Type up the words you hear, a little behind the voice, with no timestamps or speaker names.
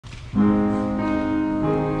Friend.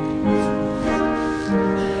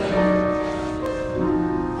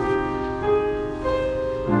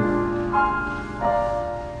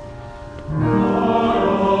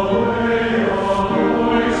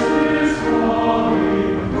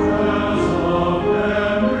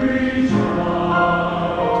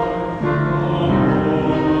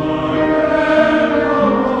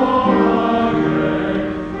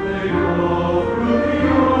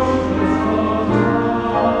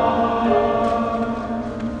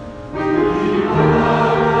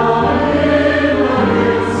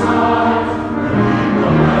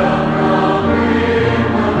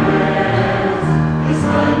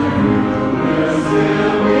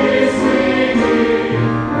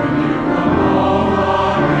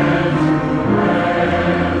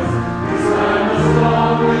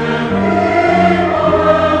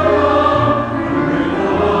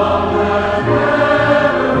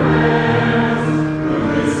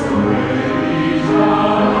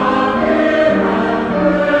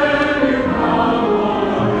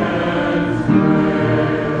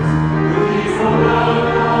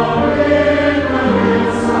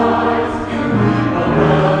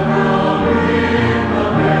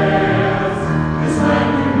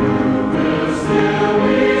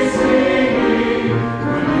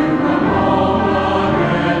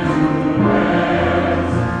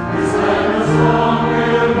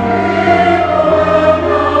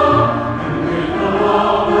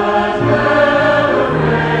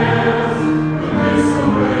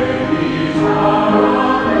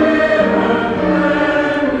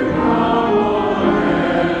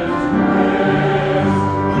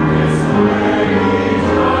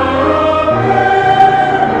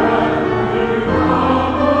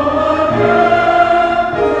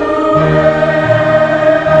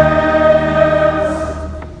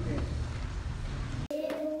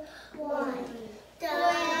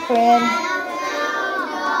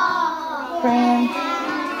 Friend.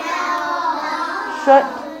 Shut.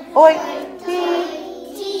 Oi.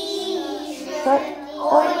 Shut.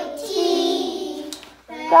 Oi.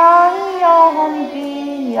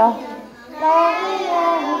 Dia.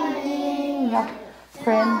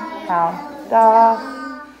 Friend. Pound. Dog.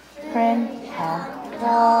 Friend. Pound.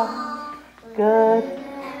 Dog. Good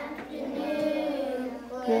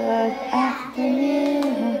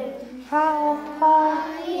afternoon. How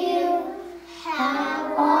are you?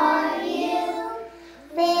 How are you?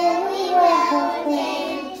 Very well,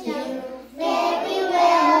 thank you. Very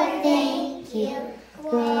well, thank you.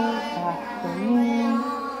 Good afternoon.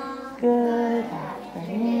 Good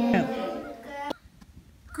afternoon.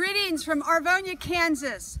 Greetings from Arvonia,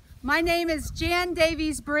 Kansas. My name is Jan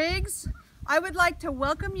Davies Briggs. I would like to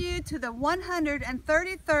welcome you to the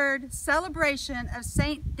 133rd celebration of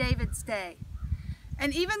St. David's Day.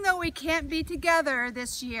 And even though we can't be together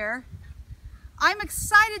this year, I'm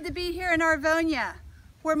excited to be here in Arvonia,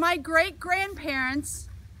 where my great-grandparents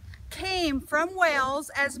came from Wales,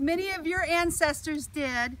 as many of your ancestors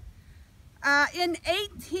did, in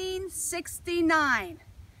 1869.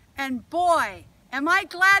 And boy, am I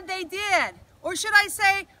glad they did. Or should I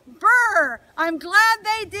say, brr, I'm glad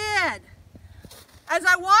they did. As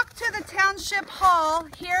I walk to the Township Hall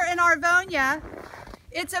here in Arvonia,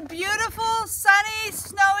 it's a beautiful, sunny,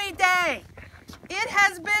 snowy day. It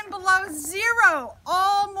has been below zero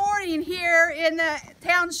all morning here in the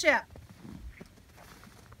township.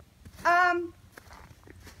 I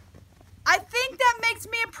think that makes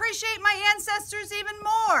me appreciate my ancestors even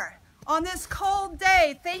more on this cold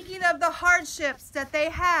day, thinking of the hardships that they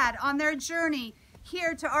had on their journey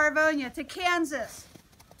here to Arvonia, to Kansas.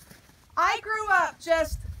 I grew up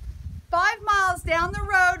just 5 miles down the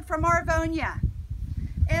road from Arvonia,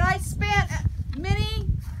 and I spent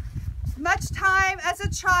much time as a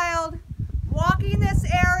child walking this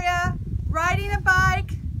area, riding a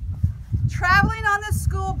bike, traveling on the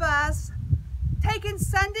school bus, taking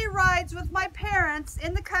Sunday rides with my parents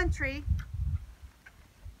in the country,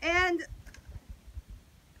 and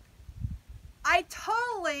I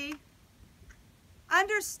totally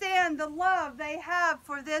understand the love they have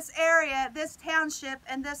for this area, this township,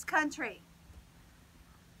 and this country.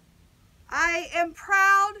 I am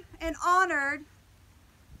proud and honored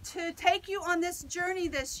to take you on this journey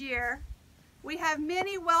this year. We have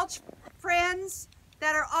many Welsh friends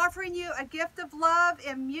that are offering you a gift of love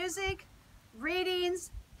in music, readings,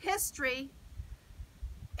 history,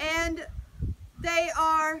 and they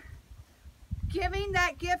are giving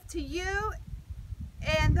that gift to you.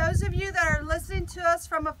 And those of you that are listening to us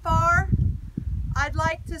from afar, I'd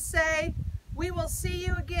like to say we will see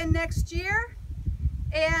you again next year,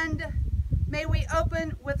 and may we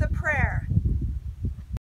open with a prayer.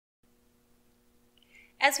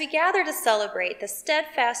 As we gather to celebrate the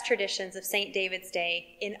steadfast traditions of St. David's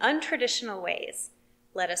Day in untraditional ways,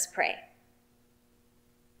 let us pray.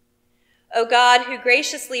 O God, who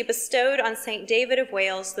graciously bestowed on St. David of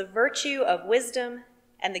Wales the virtue of wisdom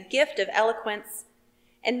and the gift of eloquence,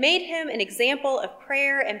 and made him an example of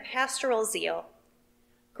prayer and pastoral zeal,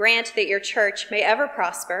 grant that your church may ever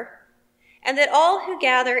prosper, and that all who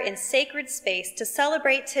gather in sacred space to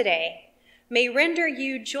celebrate today may render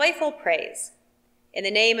you joyful praise. In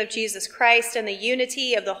the name of Jesus Christ and the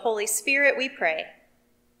unity of the Holy Spirit, we pray.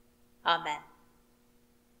 Amen.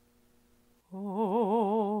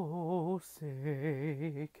 Oh,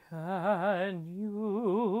 say, can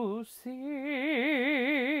you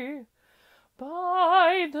see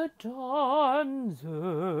by the dawn's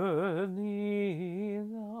early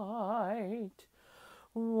light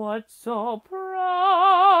what so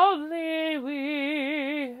proudly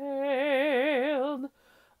we hailed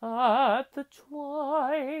at the twilight's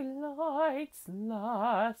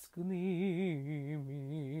last gleaming,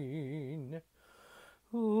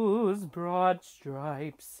 whose broad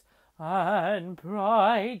stripes and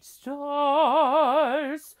bright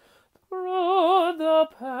stars through the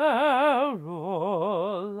perilous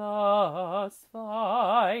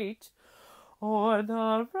fight o'er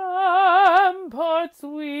the ramparts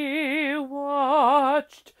we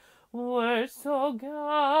watched were so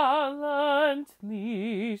gallantly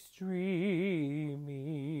streaming,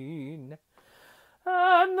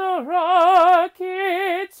 and the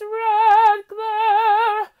rocket's red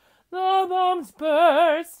glare, the bombs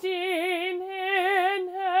bursting in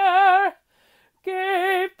air,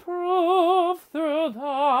 gave proof through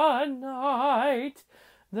the night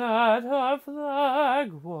that our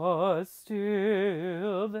flag was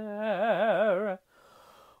still there.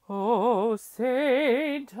 Oh,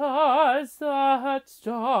 say does that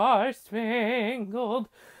star-spangled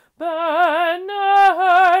banner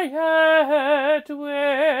yet wave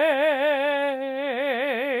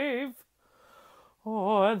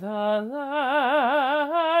o'er the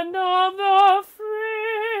land of the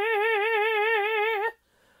free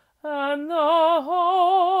and the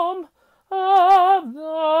home of the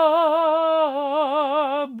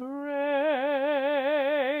brave?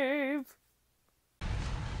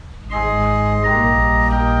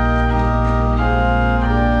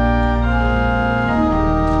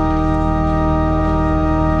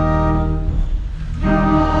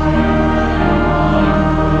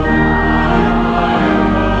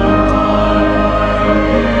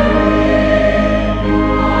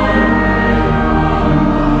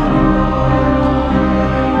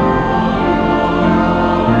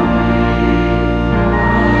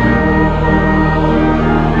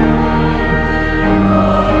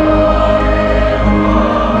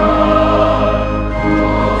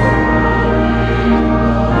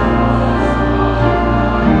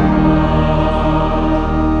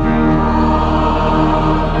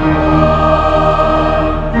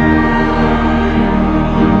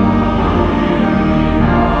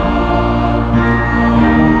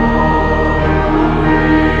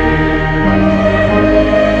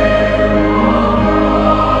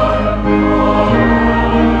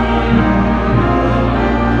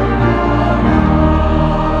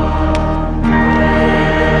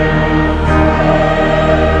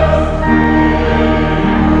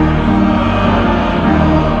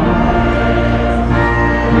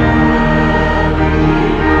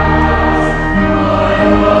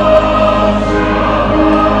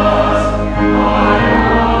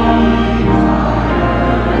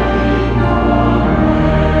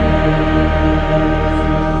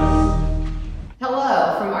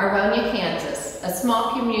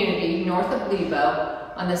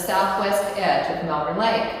 on the southwest edge of Melbourne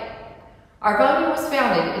Lake. Arvonia was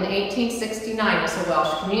founded in 1869 as a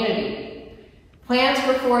Welsh community. Plans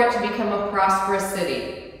were for it to become a prosperous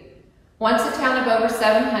city. Once a town of over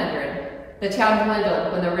 700, the town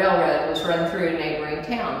dwindled when the railroad was run through neighboring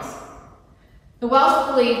towns. The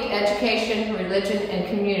Welsh believed education, religion, and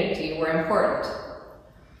community were important.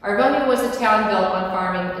 Arvonia was a town built on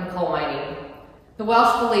farming and coal mining. The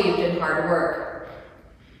Welsh believed in hard work.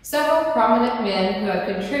 Several prominent men who have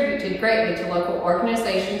contributed greatly to local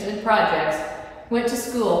organizations and projects went to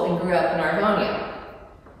school and grew up in Arvonia.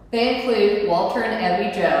 They include Walter and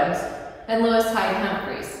Ebby Jones and Lewis Hyde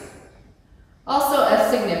Humphreys. Also of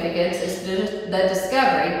significance is the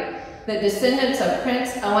discovery that descendants of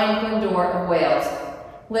Prince Owain Glyndwr of Wales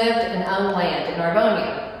lived and owned land in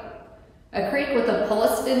Arvonia. A creek with a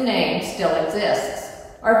Pulliston name still exists.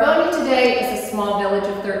 Arvonia today is a small village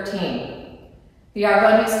of 13. The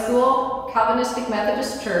Arvonia School, Calvinistic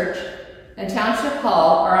Methodist Church, and Township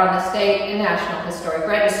Hall are on the state and national historic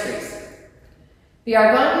registries. The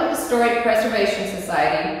Arvonia Historic Preservation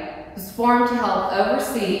Society was formed to help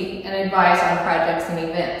oversee and advise on projects and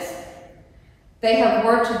events. They have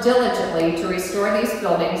worked diligently to restore these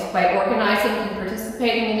buildings by organizing and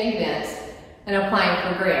participating in events and applying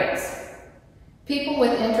for grants. People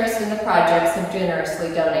with interest in the projects have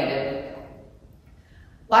generously donated.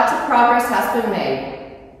 Lots of progress has been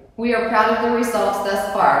made. We are proud of the results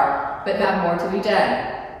thus far, but have more to be done.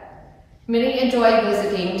 Many enjoy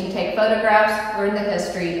visiting to take photographs, learn the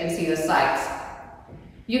history, and see the sights.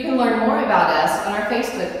 You can learn more about us on our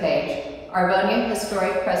Facebook page, Arvonia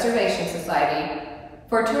Historic Preservation Society.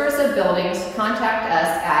 For tours of buildings, contact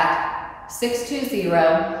us at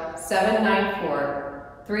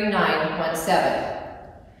 620-794-3917.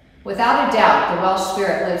 Without a doubt, the Welsh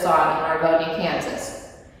spirit lives on in Arvonia,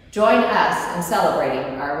 Kansas. Join us in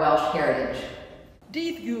celebrating our Welsh heritage.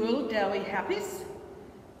 Dydd Gŵyl Dewi Hapus.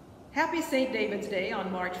 Happy St. David's Day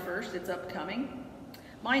on March 1st, it's upcoming.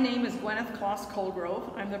 My name is Gwyneth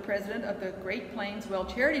Kloss-Colgrove. I'm the president of the Great Plains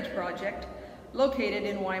Welsh Heritage Project, located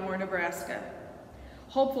in Wymore, Nebraska.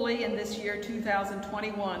 Hopefully in this year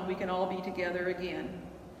 2021, we can all be together again.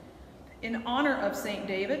 In honor of St.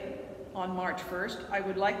 David, on March 1st, I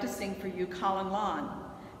would like to sing for you Colin Lawn.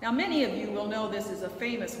 Now many of you will know this is a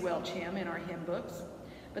famous Welsh hymn in our hymn books,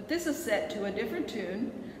 but this is set to a different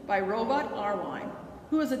tune by Robert Arwine,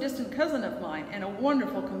 who is a distant cousin of mine and a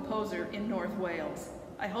wonderful composer in North Wales.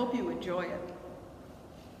 I hope you enjoy it.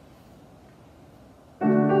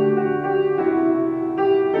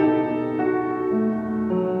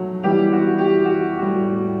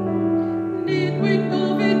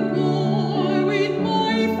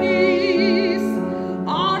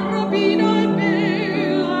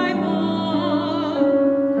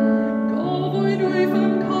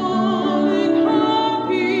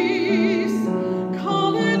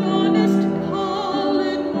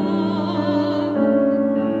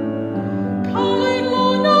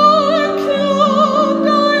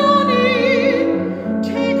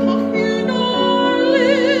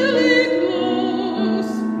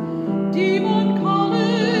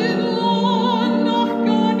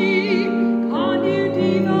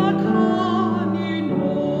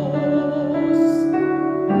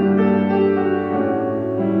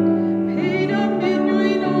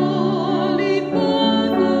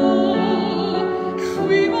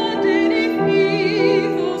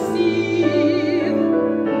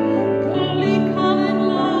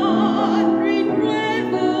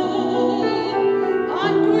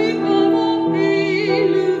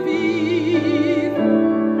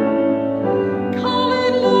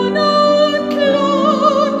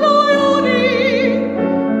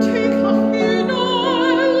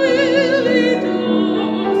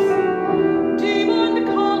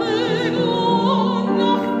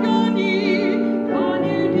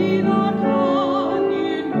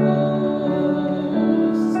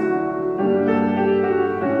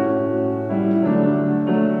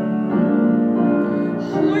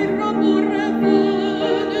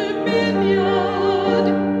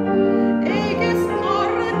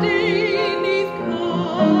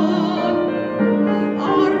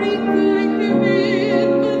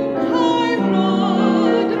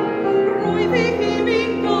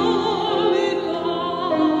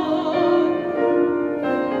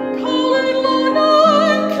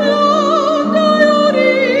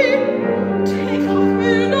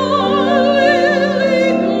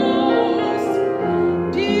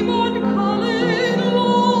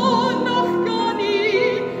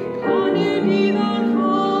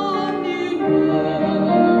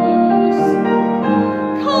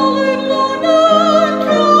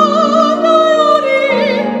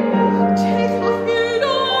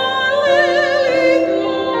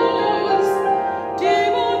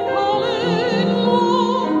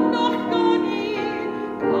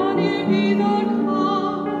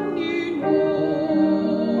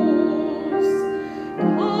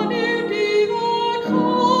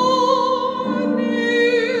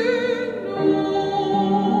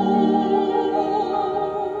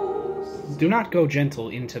 Do not go gentle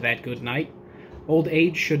into that good night. Old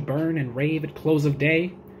age should burn and rave at close of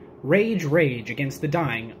day. Rage, rage against the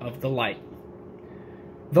dying of the light.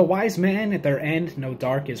 The wise men at their end know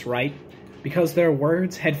dark is right, because their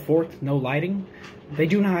words had forth no lighting. They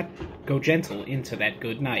do not go gentle into that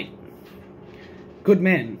good night. Good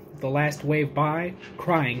men, the last wave by,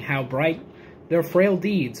 crying how bright their frail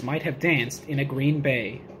deeds might have danced in a green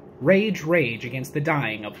bay. Rage, rage against the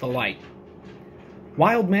dying of the light.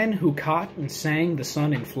 Wild men who caught and sang the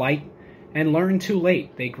sun in flight, and learned too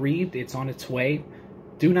late they grieved it's on its way,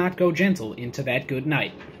 do not go gentle into that good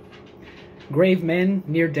night. Grave men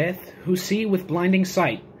near death who see with blinding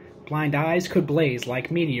sight blind eyes could blaze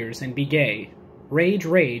like meteors and be gay. Rage,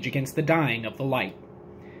 rage against the dying of the light.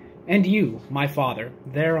 And you, my father,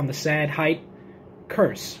 there on the sad height,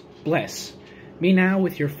 curse, bless me now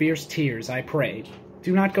with your fierce tears, I pray.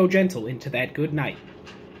 Do not go gentle into that good night.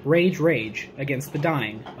 Rage, rage against the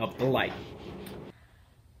dying of the light.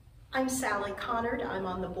 I'm Sally Connard. I'm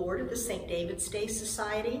on the board of the St. David's Day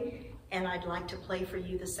Society, and I'd like to play for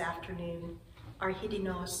you this afternoon,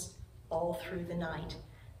 Arhidinos, All Through the Night.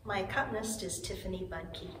 My accompanist is Tiffany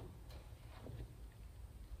Budke.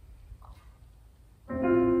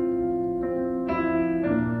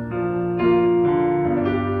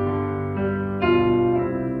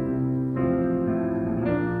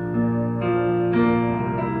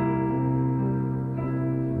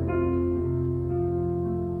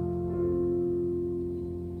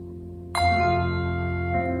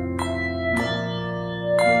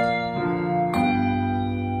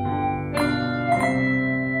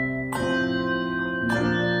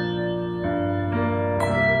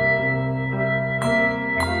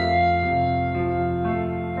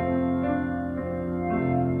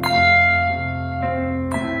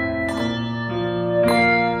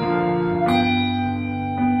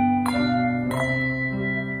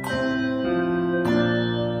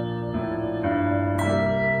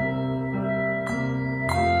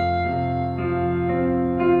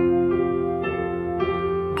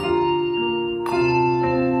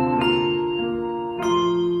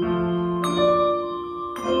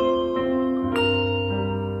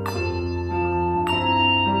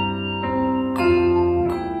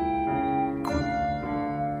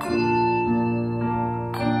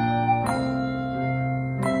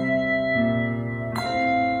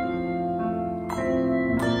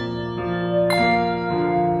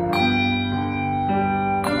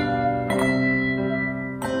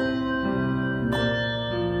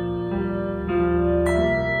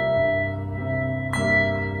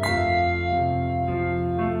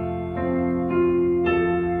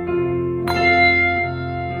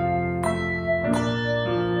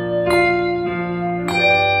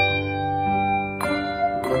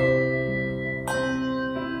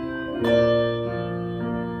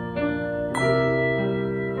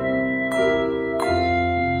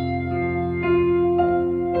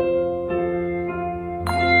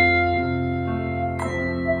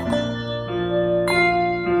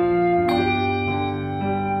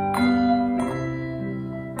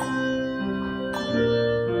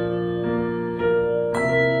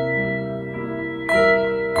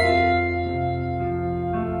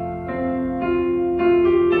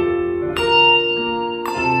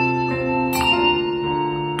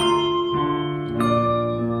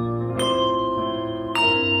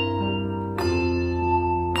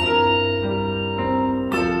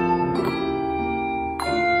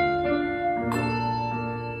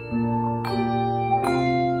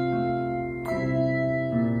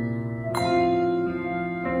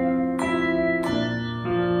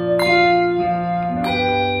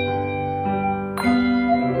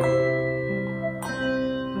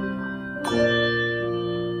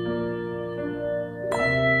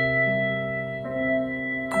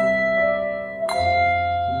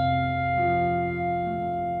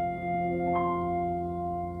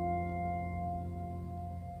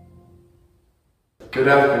 Good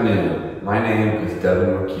afternoon. My name is Devin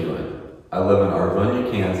McEwen. I live in Arvonia,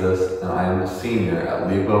 Kansas, and I am a senior at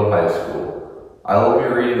Lebo High School. I will be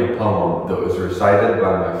reading a poem that was recited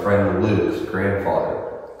by my friend Luke's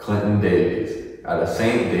grandfather, Clinton Davies, at a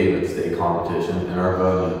St. David's Day competition in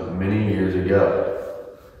Arvonia many years ago.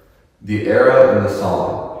 The Arrow and the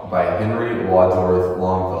Song by Henry Wadsworth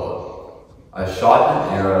Longfellow. I shot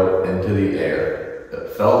an arrow into the air.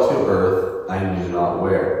 It fell to earth, I knew not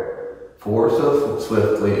where. For so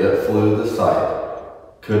swiftly it flew the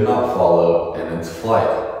sight, could not follow in its flight.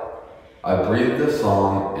 I breathed the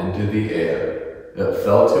song into the air, it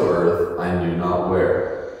fell to earth I knew not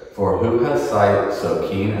where. For who has sight so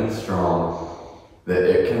keen and strong, that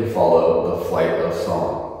it can follow the flight of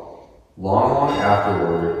song? Long, long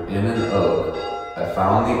afterward, in an oak, I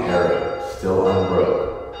found the arrow still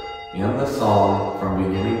unbroke, and the song from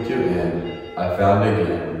beginning to end I found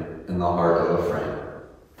again in the heart of a friend.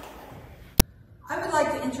 I would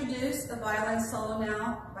like to introduce the violin solo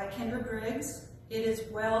now by Kendra Briggs. It is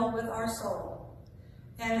Well With Our Soul.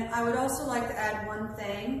 And I would also like to add one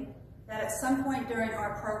thing, that at some point during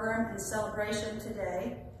our program and celebration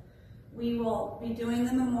today, we will be doing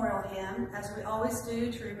the memorial hymn, as we always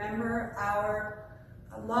do, to remember our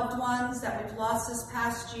loved ones that we've lost this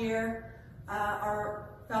past year, our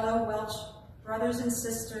fellow Welsh brothers and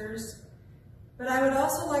sisters. But I would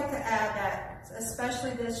also like to add that,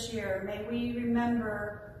 especially this year, may we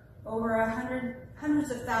remember over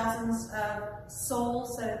hundreds of thousands of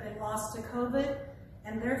souls that have been lost to COVID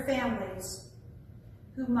and their families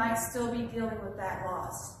who might still be dealing with that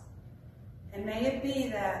loss. And may it be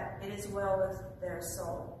that it is well with their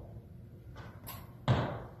soul.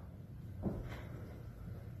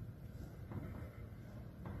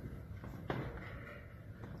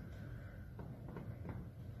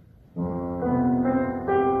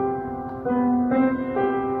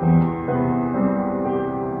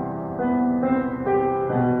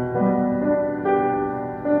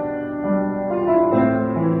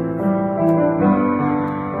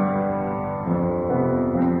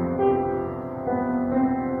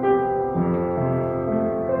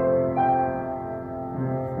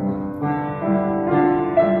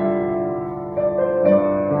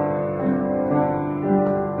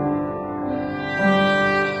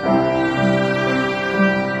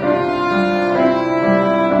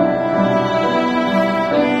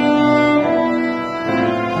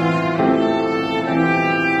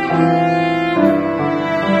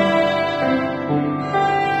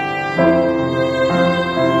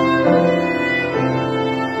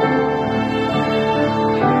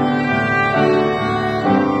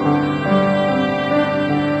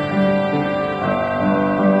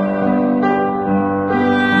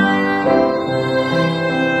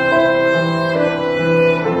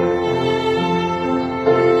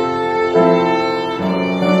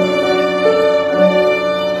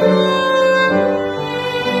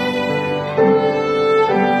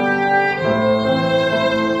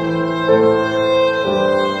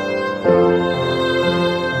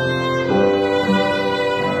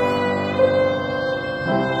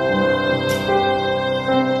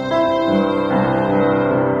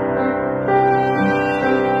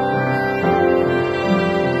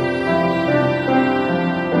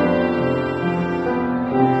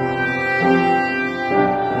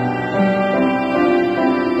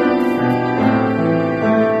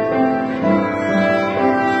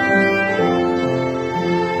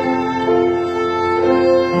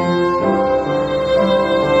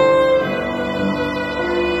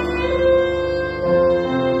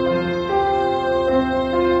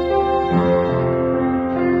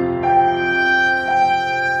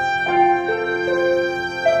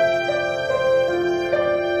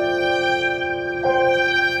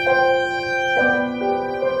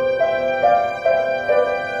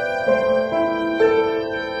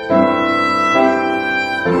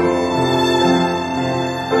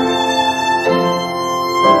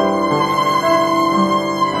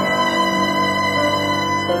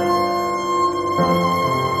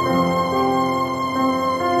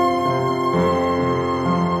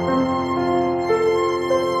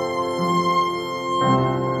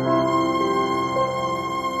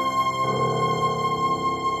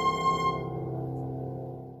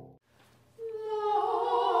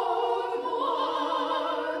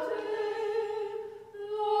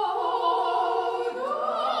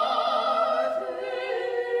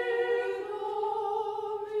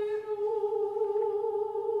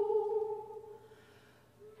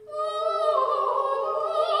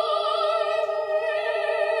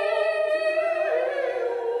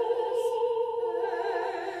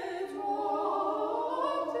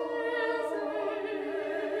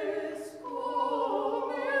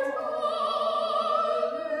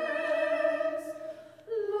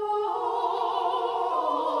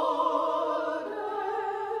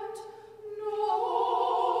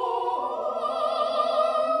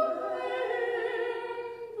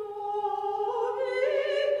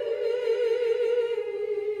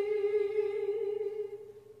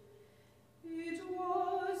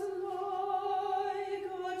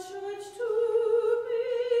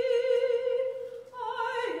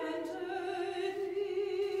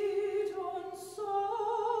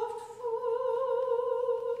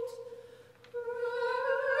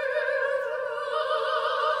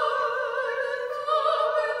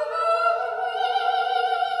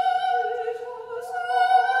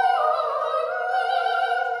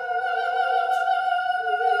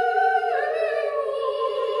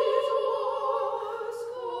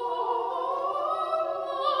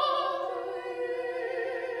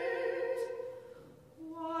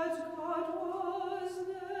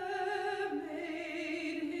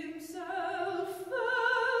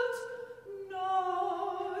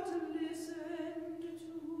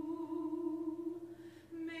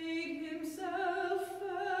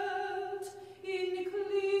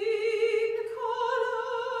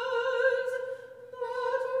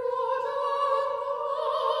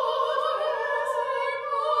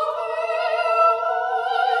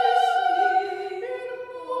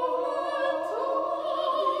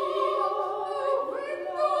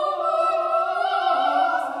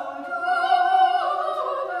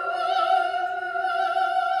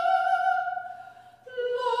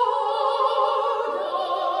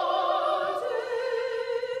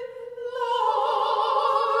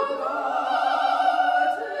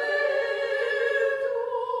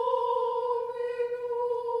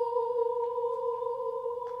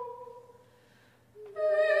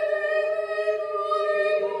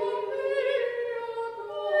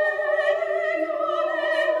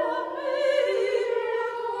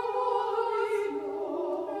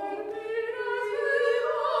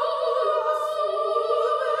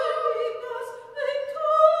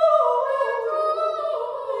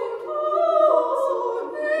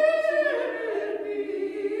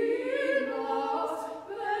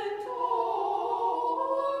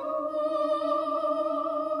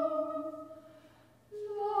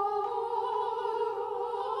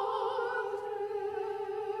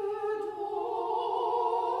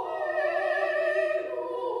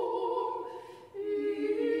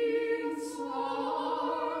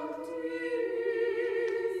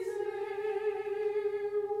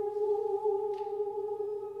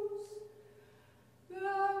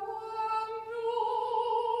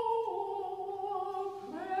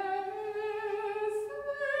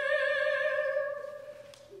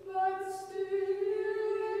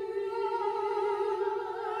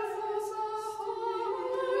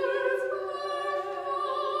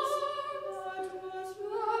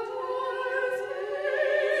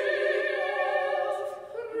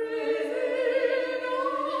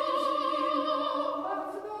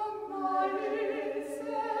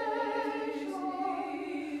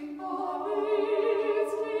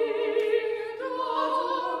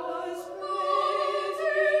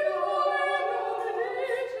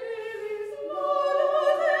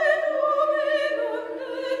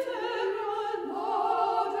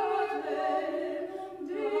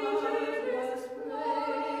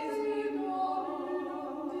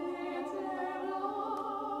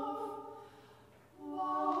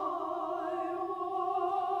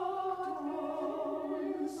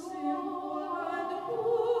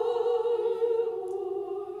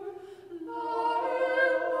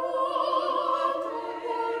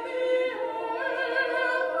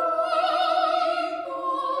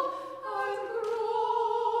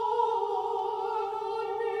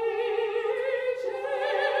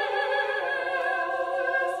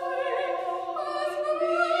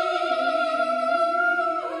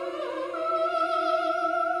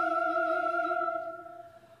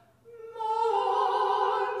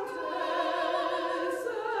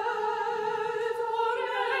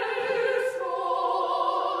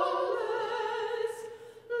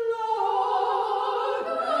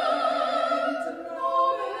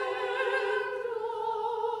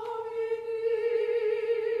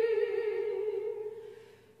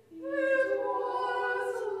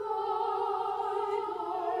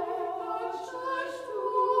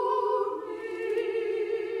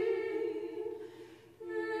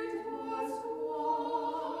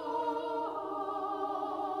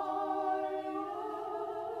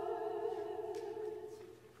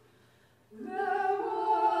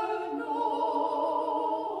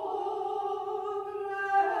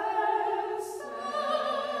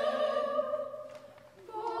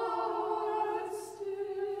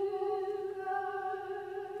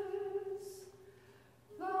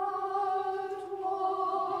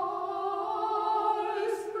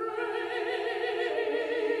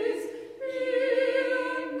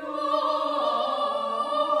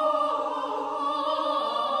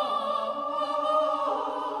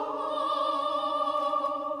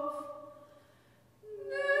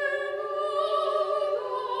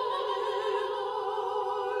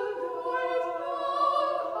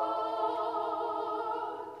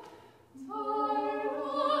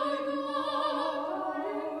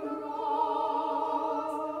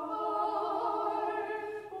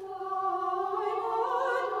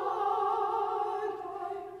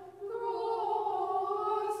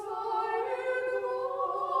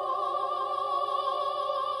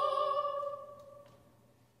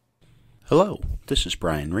 Hello, this is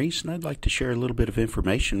Brian Reese, and I'd like to share a little bit of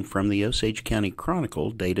information from the Osage County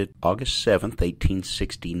Chronicle dated August 7th,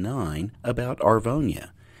 1869, about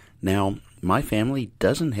Arvonia. Now, my family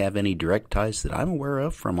doesn't have any direct ties that I'm aware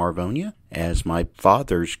of from Arvonia, as my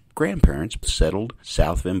father's grandparents settled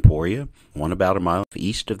south of Emporia, one about a mile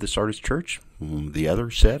east of the Sardis Church, the other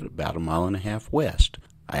set about a mile and a half west.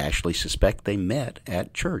 I actually suspect they met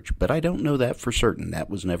at church, but I don't know that for certain. That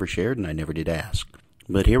was never shared, and I never did ask.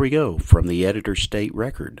 But here we go, from the Editor's State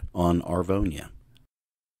Record on Arvonia.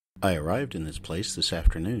 I arrived in this place this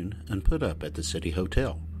afternoon and put up at the City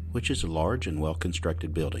Hotel, which is a large and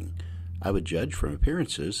well-constructed building. I would judge from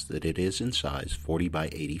appearances that it is in size 40 by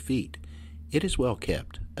 80 feet. It is well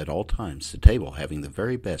kept, at all times the table having the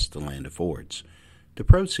very best the land affords. The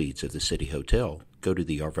proceeds of the City Hotel go to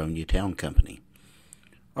the Arvonia Town Company.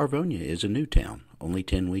 Arvonia is a new town, only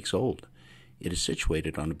 10 weeks old. It is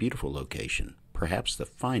situated on a beautiful location, perhaps the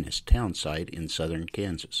finest town site in southern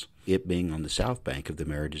Kansas, it being on the south bank of the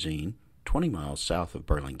Meridazine, 20 miles south of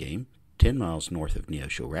Burlingame, 10 miles north of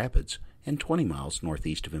Neosho Rapids, and 20 miles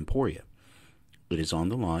northeast of Emporia. It is on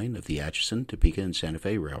the line of the Atchison, Topeka, and Santa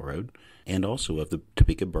Fe Railroad, and also of the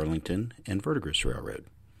Topeka, Burlington, and Verdigris Railroad.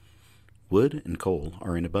 Wood and coal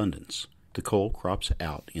are in abundance. The coal crops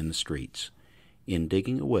out in the streets. In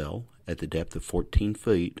digging a well, at the depth of 14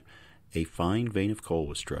 feet, a fine vein of coal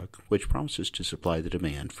was struck, which promises to supply the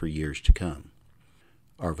demand for years to come.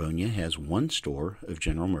 Arvonia has one store of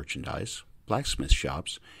general merchandise, blacksmith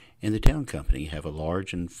shops, and the town company have a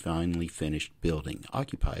large and finely finished building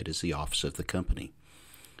occupied as the office of the company.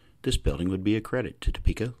 This building would be a credit to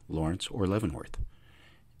Topeka, Lawrence, or Leavenworth.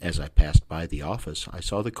 As I passed by the office, I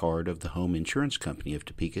saw the card of the Home Insurance Company of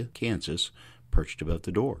Topeka, Kansas, perched above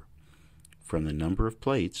the door. From the number of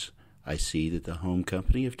plates, I see that the Home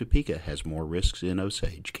Company of Topeka has more risks in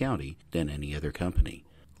Osage County than any other company.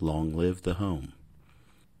 Long live the Home.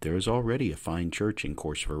 There is already a fine church in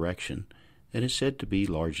course of erection, and is said to be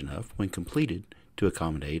large enough, when completed, to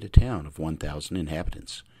accommodate a town of 1,000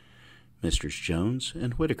 inhabitants. Messrs. Jones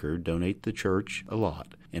and Whitaker donate the church a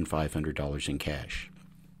lot and $500 in cash.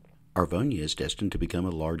 Arvonia is destined to become a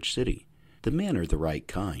large city. The men are the right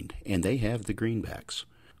kind, and they have the greenbacks.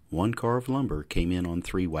 1 car of lumber came in on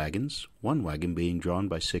 3 wagons, 1 wagon being drawn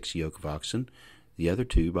by 6 yoke of oxen, the other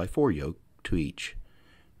 2 by 4 yoke to each.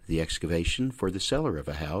 The excavation for the cellar of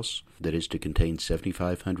a house that is to contain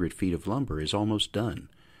 7,500 feet of lumber is almost done.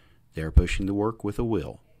 They are pushing the work with a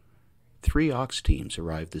will. 3 ox teams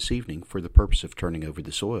arrived this evening for the purpose of turning over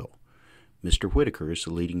the soil. Mr. Whitaker is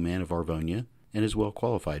the leading man of Arvonia and is well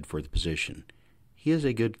qualified for the position. He is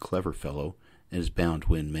a good, clever fellow and is bound to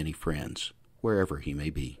win many friends, wherever he may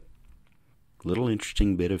be. Little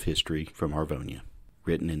interesting bit of history from Arvonia,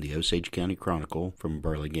 written in the Osage County Chronicle from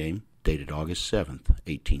Burlingame, dated August 7th,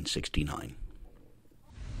 1869.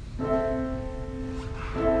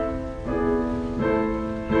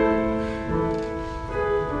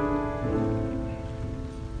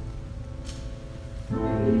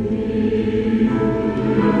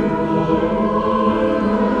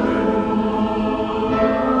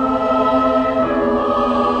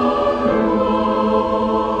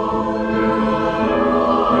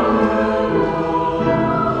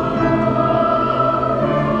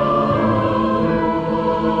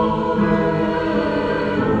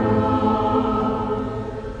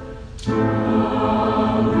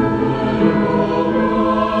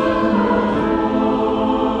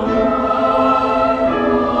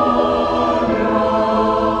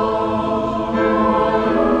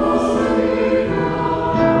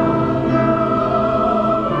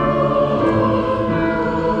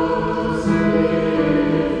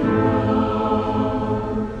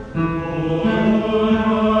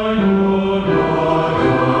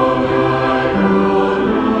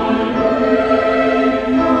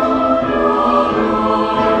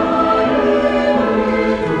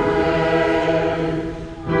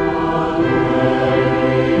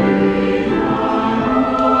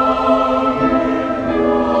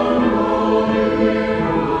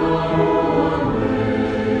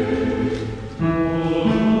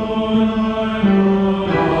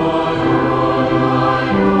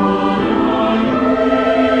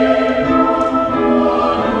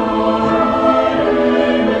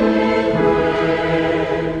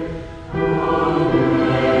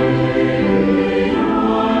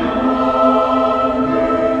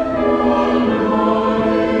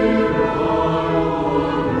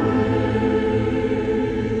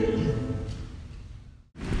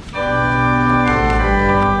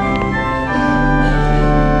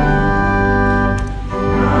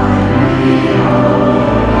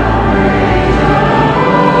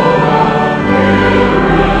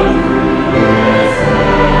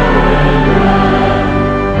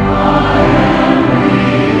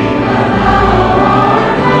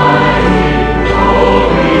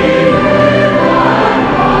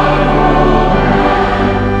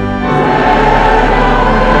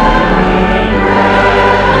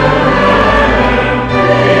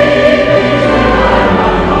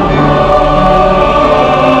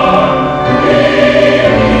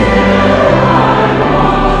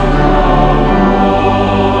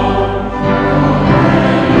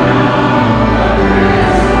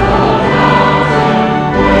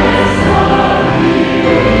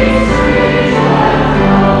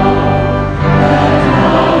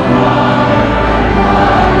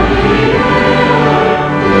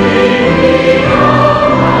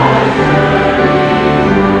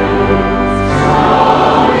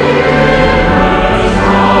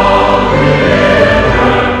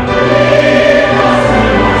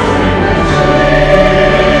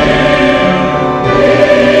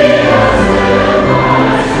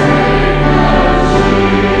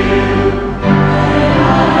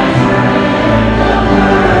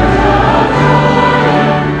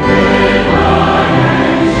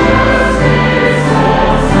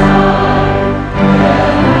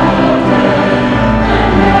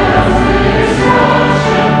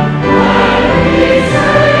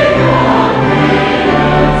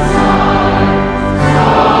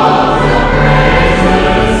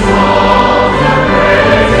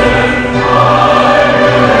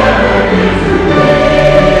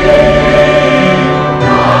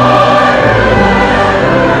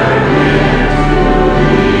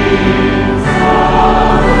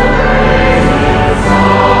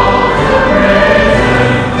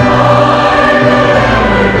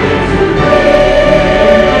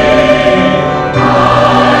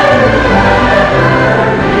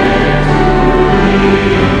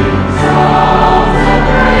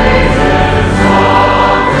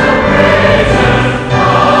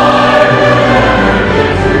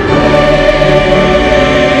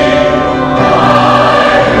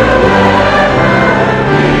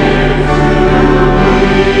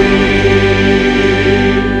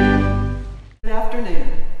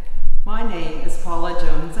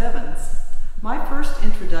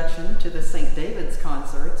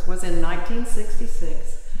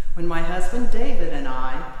 cousin David and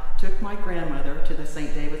I took my grandmother to the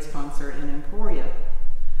St. David's concert in Emporia.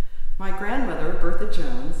 My grandmother, Bertha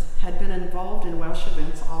Jones, had been involved in Welsh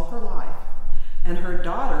events all her life, and her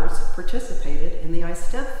daughters participated in the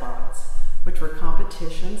Eisteddfods, which were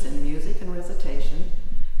competitions in music and recitation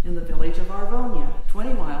in the village of Arvonia,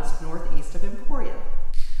 20 miles northeast of Emporia.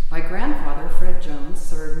 My grandfather, Fred Jones,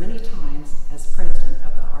 served many times as president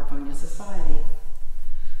of the Arvonia Society.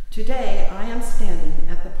 Today, I am standing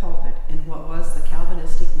at the pulpit in what was the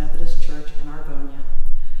Calvinistic Methodist Church in Arvonia.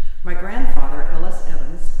 My grandfather, Ellis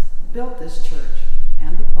Evans, built this church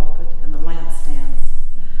and the pulpit and the lampstands,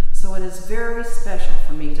 so it is very special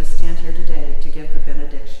for me to stand here today to give the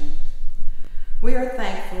benediction. We are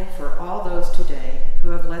thankful for all those today who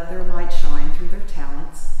have let their light shine through their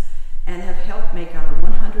talents and have helped make our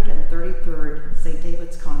 133rd St.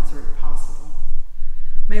 David's concert possible.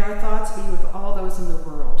 May our thoughts be with all those in the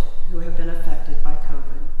world who have been affected by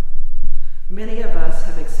COVID. Many of us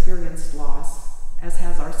have experienced loss, as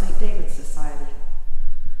has our St. David's Society.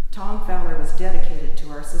 Tom Fowler was dedicated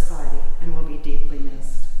to our society and will be deeply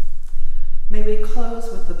missed. May we close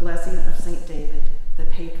with the blessing of St. David, the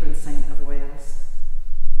patron saint of Wales.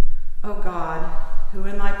 O God, who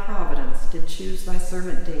in thy providence did choose thy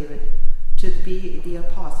servant David to be the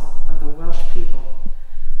apostle of the Welsh people,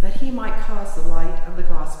 that he might cause the light of the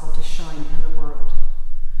gospel to shine in the world,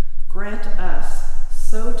 grant us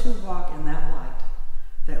so to walk in that light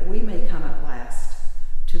that we may come at last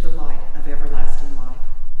to the light of everlasting life.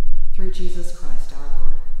 Through Jesus Christ our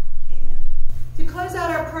Lord. Amen. To close out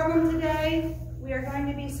our program today, we are going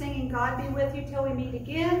to be singing God Be With You Till We Meet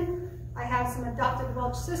Again. I have some adopted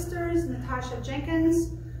Welsh sisters, Natasha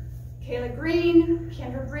Jenkins, Kayla Green,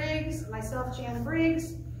 Kendra Briggs, myself, Jan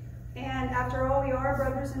Briggs. And after all, we are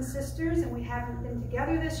brothers and sisters, and we haven't been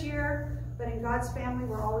together this year, but in God's family,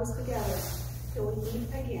 we're always together till we meet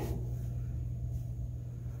again.